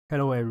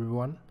Hello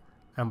everyone,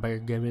 I'm back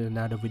again with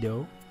another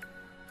video,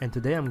 and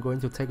today I'm going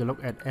to take a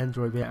look at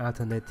Android Wear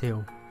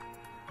alternative.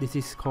 This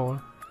is called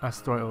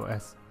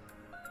AsteriodOS.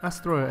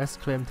 AsteriodOS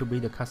claims to be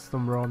the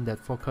custom ROM that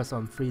focuses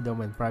on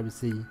freedom and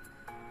privacy.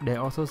 They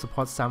also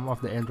support some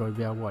of the Android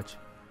Wear watch,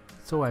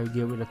 so I will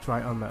give it a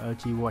try on my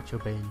LG Watch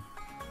Urbane.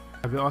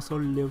 I will also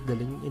leave the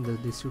link in the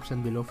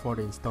description below for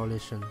the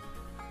installation.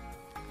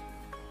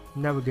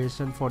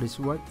 Navigation for this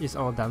watch is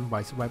all done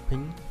by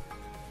swiping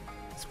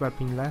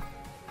left,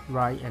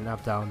 right and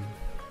up down.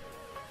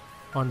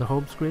 On the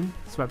home screen,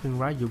 swiping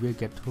right you will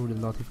get to the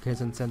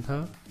notification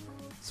center.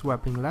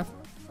 Swiping left,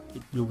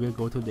 you will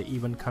go to the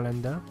event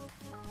calendar.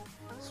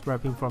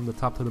 Swiping from the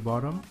top to the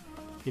bottom,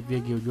 it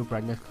will give you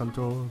brightness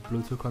control,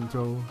 Bluetooth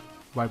control,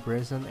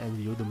 vibration and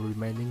view the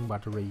remaining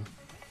battery.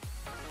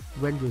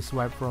 When you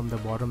swipe from the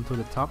bottom to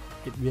the top,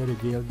 it will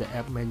reveal the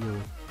app menu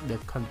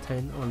that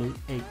contains only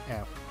 8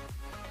 apps,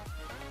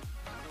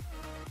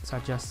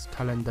 such as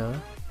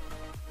calendar,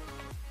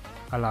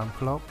 alarm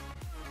clock,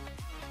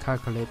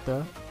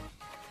 calculator,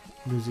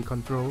 music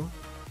control,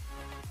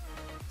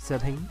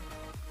 setting,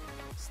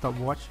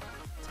 stopwatch,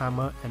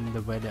 timer and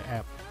the weather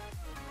app.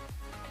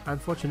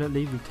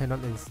 Unfortunately, we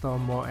cannot install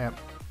more apps,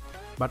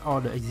 but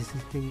all the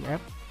existing apps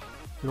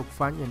look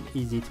fun and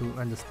easy to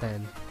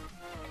understand.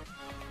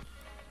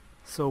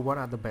 So what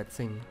are the bad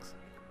things?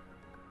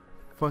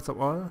 First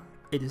of all,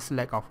 it is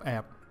lack of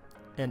app,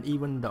 and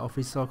even the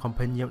official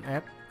companion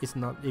app is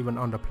not even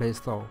on the Play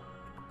Store.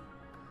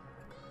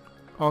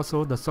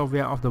 Also, the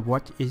software of the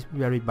watch is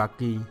very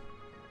buggy,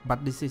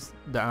 but this is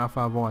the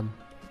alpha one.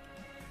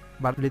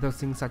 But little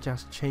things such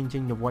as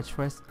changing the watch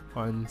face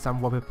on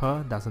some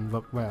wallpaper doesn't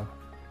work well.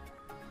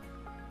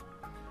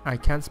 I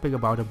can't speak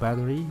about the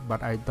battery,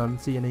 but I don't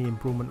see any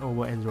improvement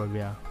over Android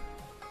Wear.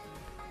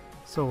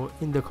 So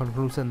in the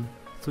conclusion,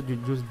 should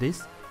you use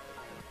this?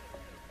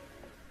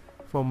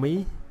 For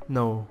me,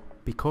 no,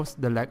 because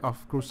the lack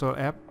of crucial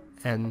app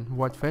and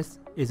watch face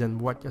isn't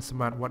what a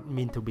smartwatch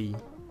meant to be.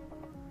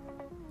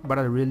 But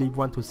I really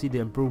want to see the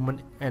improvement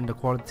and the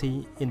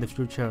quality in the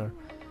future,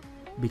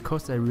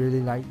 because I really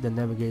like the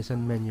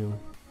navigation menu.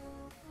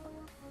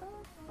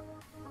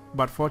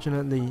 But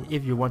fortunately,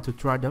 if you want to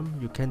try them,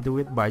 you can do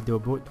it by dual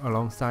boot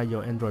alongside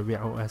your Android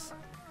Wear OS.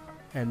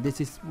 And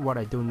this is what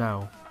I do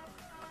now.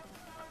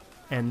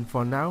 And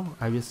for now,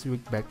 I will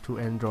switch back to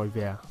Android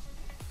Wear.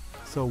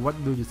 So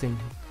what do you think?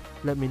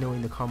 Let me know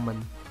in the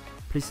comment.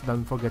 Please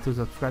don't forget to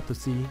subscribe to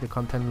see the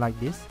content like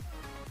this.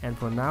 And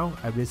for now,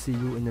 I will see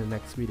you in the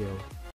next video.